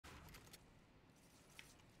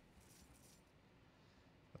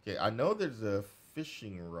Okay, I know there's a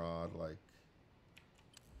fishing rod, like,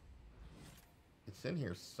 it's in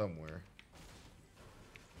here somewhere.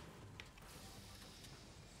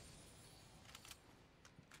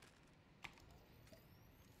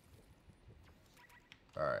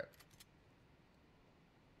 All right.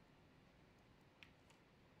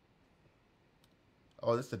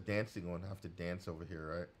 Oh, this is a dancing one. I have to dance over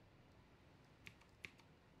here, right?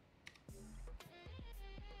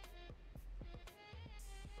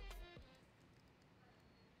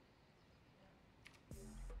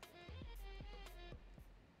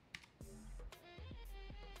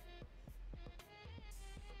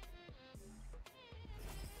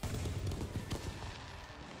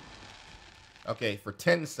 Okay, for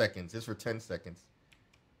 10 seconds. It's for 10 seconds.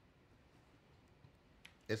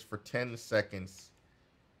 It's for 10 seconds.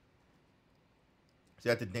 So you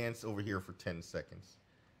have to dance over here for 10 seconds.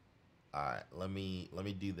 All right, let me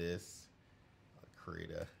do this. I'll create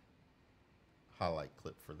a highlight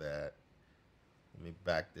clip for that. Let me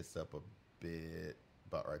back this up a bit.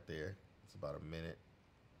 About right there. It's about a minute.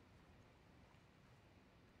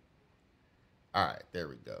 All right, there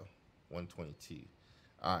we go. 122.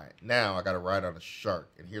 All right, now I got to ride on a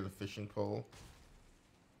shark. And here's a fishing pole.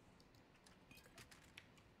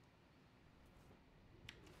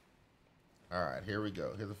 All right, here we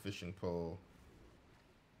go. Here's a fishing pole.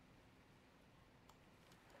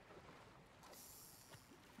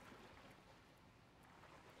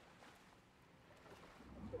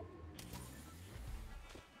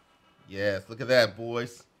 Yes, look at that,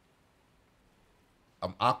 boys.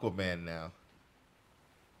 I'm Aquaman now.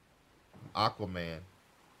 Aquaman.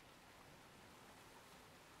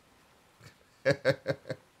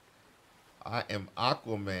 I am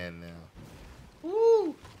Aquaman now.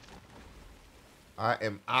 Woo! I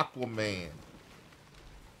am Aquaman.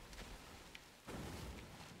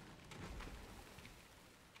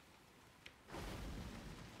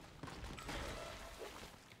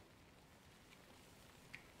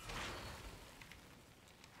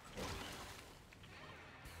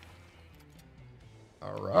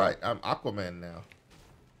 All right, I'm Aquaman now.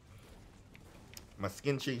 My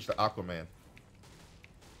skin changed to Aquaman.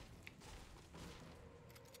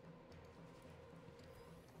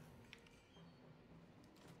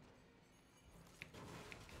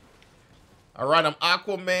 All right, I'm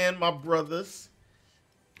Aquaman, my brothers.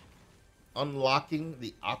 Unlocking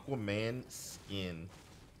the Aquaman skin.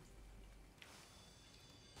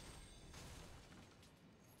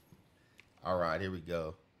 All right, here we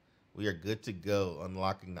go. We are good to go.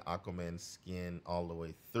 Unlocking the Aquaman skin all the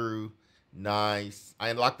way through. Nice. I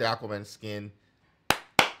unlocked the Aquaman skin.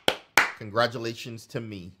 Congratulations to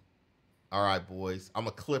me. All right, boys. I'm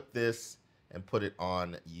going to clip this and put it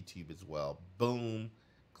on YouTube as well. Boom.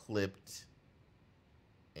 Clipped.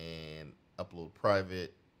 And upload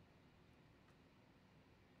private.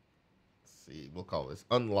 Let's see. We'll call this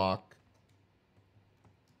Unlock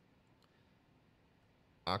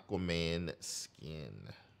Aquaman skin.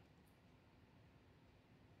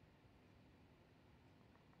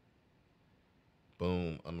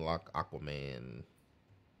 Boom. Unlock Aquaman.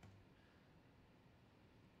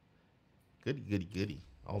 Goody, goody, goody.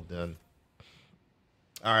 All done.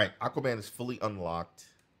 All right. Aquaman is fully unlocked.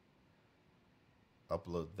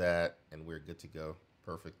 Upload that, and we're good to go.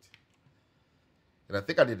 Perfect. And I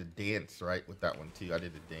think I did a dance, right, with that one, too. I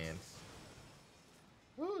did a dance.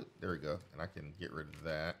 Oh, there we go. And I can get rid of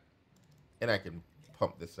that. And I can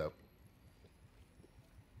pump this up.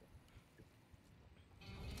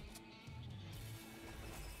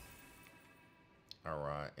 All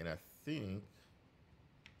right. And I think...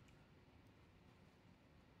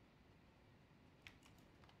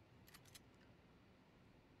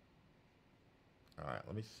 All right.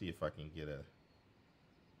 Let me see if I can get a...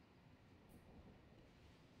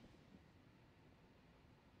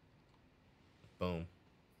 Boom.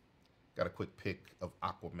 Got a quick pic of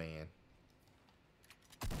Aquaman.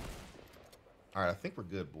 All right, I think we're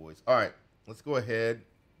good, boys. All right, let's go ahead.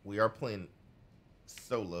 We are playing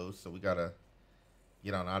solo, so we got to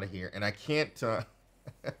get on out of here. And I can't...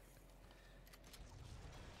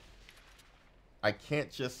 I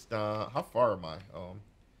can't just... how far am I?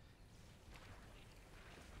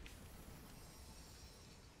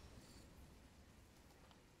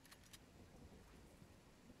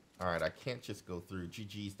 All right, I can't just go through.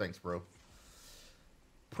 GG's, thanks, bro.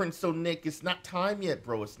 Prince Nick, it's not time yet,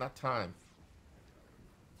 bro. It's not time.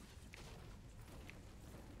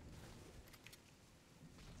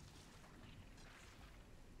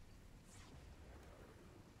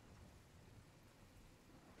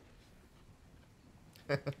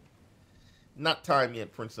 Not time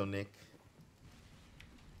yet, Prince Nick.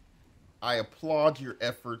 I applaud your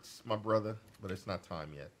efforts, my brother, but it's not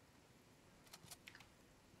time yet.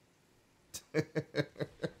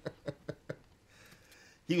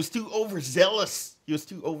 He was too overzealous. He was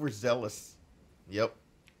too overzealous. Yep.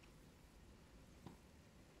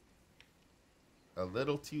 A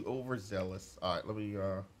little too overzealous. All right, let me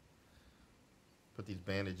put these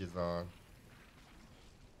bandages on.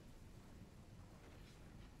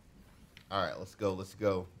 All right, let's go. Let's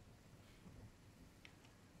go.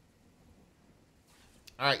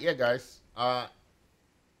 All right, yeah, guys.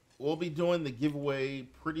 We'll be doing the giveaway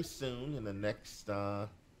pretty soon in the next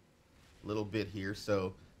little bit here.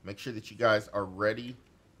 So make sure that you guys are ready.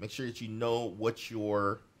 Make sure that you know what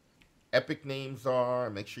your Epic names are.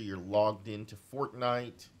 Make sure you're logged into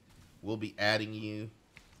Fortnite. We'll be adding you.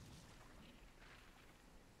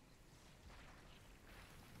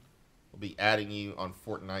 We'll be adding you on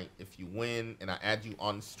Fortnite if you win, and I add you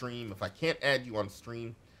on stream. If I can't add you on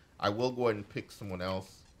stream, I will go ahead and pick someone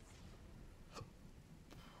else.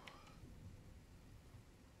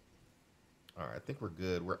 All right, I think we're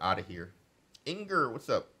good. We're out of here. Inger, what's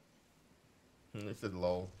up? They said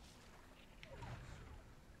lol.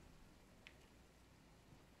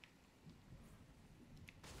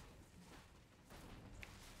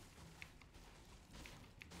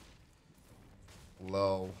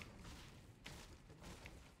 Lol.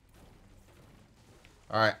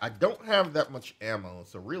 All right, I don't have that much ammo,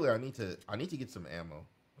 so really I need to get some ammo.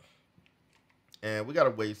 And we got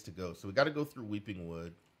a ways to go, so we got to go through Weeping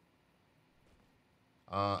Wood.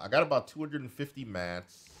 I got about 250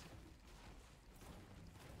 mats.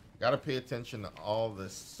 Got to pay attention to all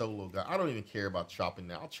this solo guy. I don't even care about chopping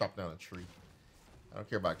down. I'll chop down a tree. I don't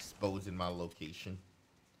care about exposing my location.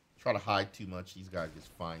 Try to hide too much, these guys just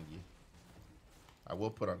find you. I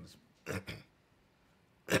will put on this.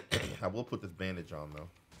 I will put this bandage on though.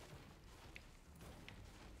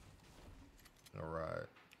 All right.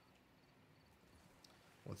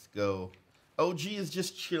 Let's go. OG is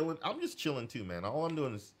just chilling. I'm just chilling too, man. All I'm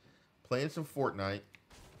doing is playing some Fortnite.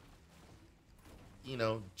 You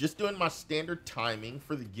know, just doing my standard timing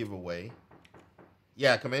for the giveaway.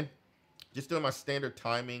 Yeah, come in. Just doing my standard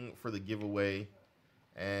timing for the giveaway.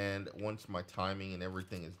 And once my timing and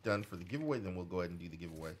everything is done for the giveaway, then we'll go ahead and do the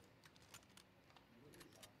giveaway.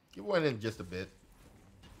 Giveaway in just a bit.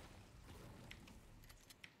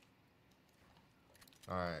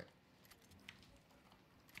 All right.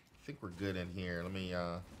 I think we're good in here. Let me,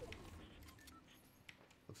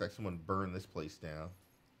 looks like someone burned this place down.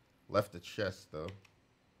 Left the chest, though.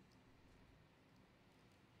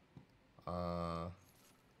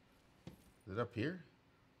 Is it up here?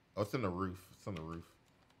 Oh, it's in the roof. It's on the roof.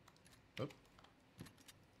 Oh.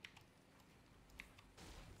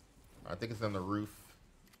 I think it's on the roof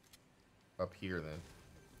up here, then.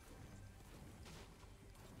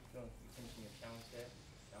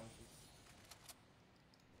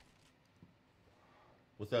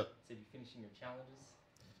 What's up? Said you finishing your challenges?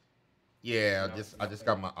 Yeah, I just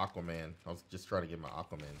got my Aquaman. I was just trying to get my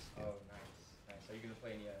Aquaman skin. Oh, nice, nice. Are you gonna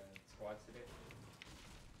play any squads today?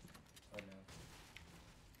 Or no?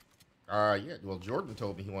 Yeah. Well, Jordan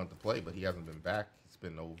told me he wanted to play, but he hasn't been back. It's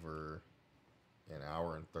been over an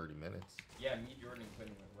hour and 30 minutes. Yeah, me, Jordan, and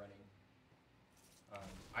Quentin went running.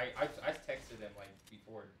 I texted him like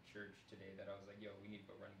before church today that I was like, yo, we need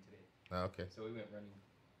to go running today. Oh, okay. So we went running.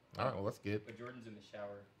 All right, well, that's good. But Jordan's in the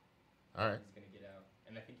shower. All right. He's gonna get out,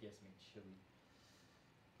 and I think he has to make chili.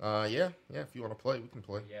 Yeah. If you want to play, we can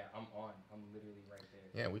play. Yeah, I'm on. I'm literally right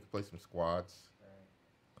there. Yeah, we can play some squads. All right.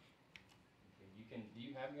 Okay, you can. Do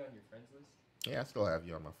you have me on your friends list? Yeah, I still have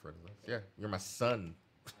you on my friends list. Yeah, you're my son.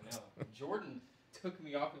 I know. Jordan took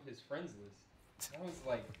me off of his friends list. I was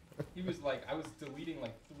like, he was like, I was deleting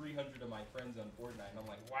like 300 of my friends on Fortnite, and I'm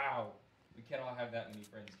like, wow, we can't all have that many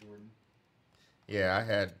friends, Jordan. Yeah, I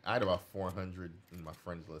had about 400 in my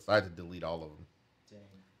friends list. I had to delete all of them. Dang.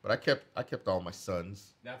 But I kept all my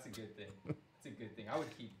sons. That's a good thing. That's a good thing. I would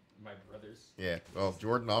keep my brothers. Yeah. Well,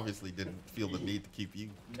 Jordan obviously didn't feel the need to keep you.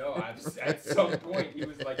 No, at some point he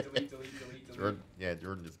was like, delete. Jordan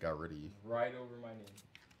just got rid of you. Right over my name.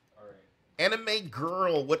 All right. Anime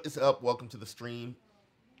Girl, what is up? Welcome to the stream.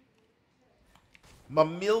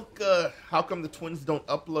 Mamilka, how come the twins don't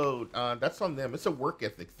upload? That's on them. It's a work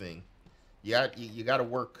ethic thing. Yeah, you got to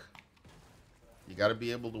work. You got to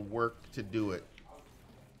be able to work to do it.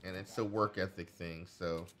 And it's a work ethic thing,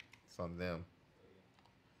 so it's on them.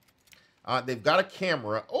 They've got a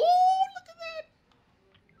camera. Oh, look at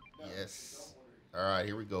that. Yes. All right,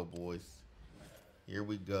 here we go, boys. Here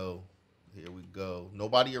we go. Here we go.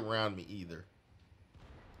 Nobody around me either.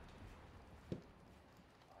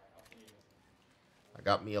 I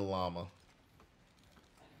got me a llama.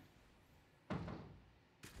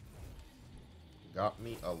 Got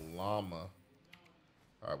me a llama.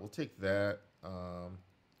 All right, we'll take that. I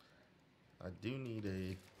do need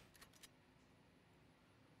a...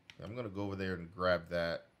 I'm going to go over there and grab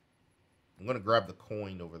that. I'm going to grab the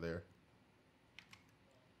coin over there.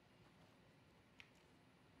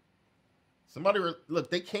 Somebody...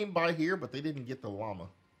 Look, they came by here, but they didn't get the llama.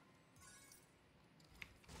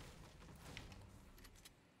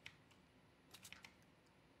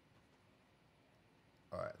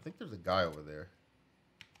 All right, I think there's a guy over there.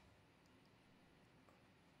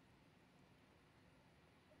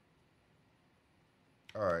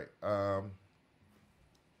 All right, I'm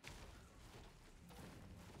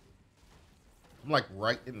like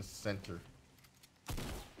right in the center.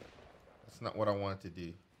 That's not what I wanted to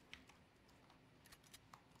do.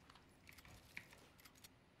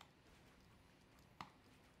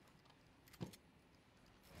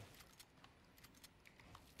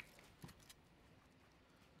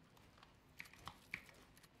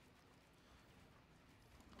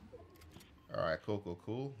 All right,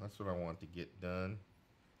 cool. That's what I want to get done.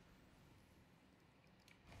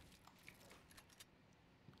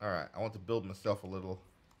 All right, I want to build myself a little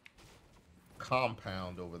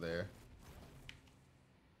compound over there.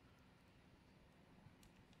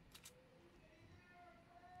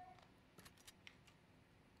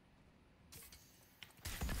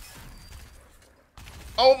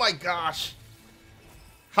 Oh my gosh.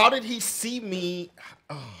 How did he see me?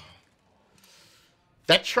 Oh.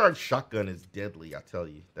 That charged shotgun is deadly, I tell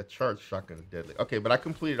you. That charged shotgun is deadly. Okay, but I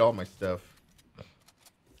completed all my stuff.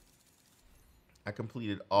 I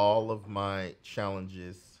completed all of my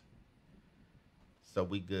challenges. So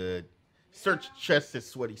we good. Search chest at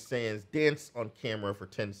Sweaty Sands. Dance on camera for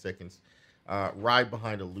 10 seconds. Ride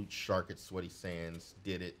behind a loot shark at Sweaty Sands.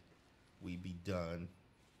 Did it. We be done.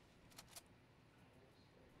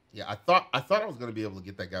 Yeah, I thought I was gonna be able to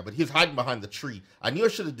get that guy, but he was hiding behind the tree. I knew I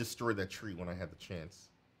should have destroyed that tree when I had the chance.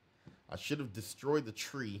 I should have destroyed the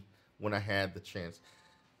tree when I had the chance.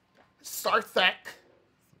 Sarthak,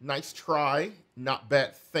 nice try. Not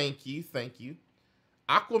bad. Thank you.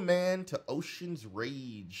 Aquaman to Ocean's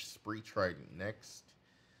Rage. Spree Trident next.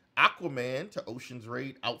 Aquaman to Ocean's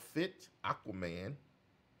Raid outfit. Aquaman.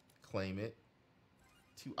 Claim it.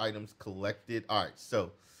 2 items collected. All right,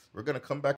 so we're going to come back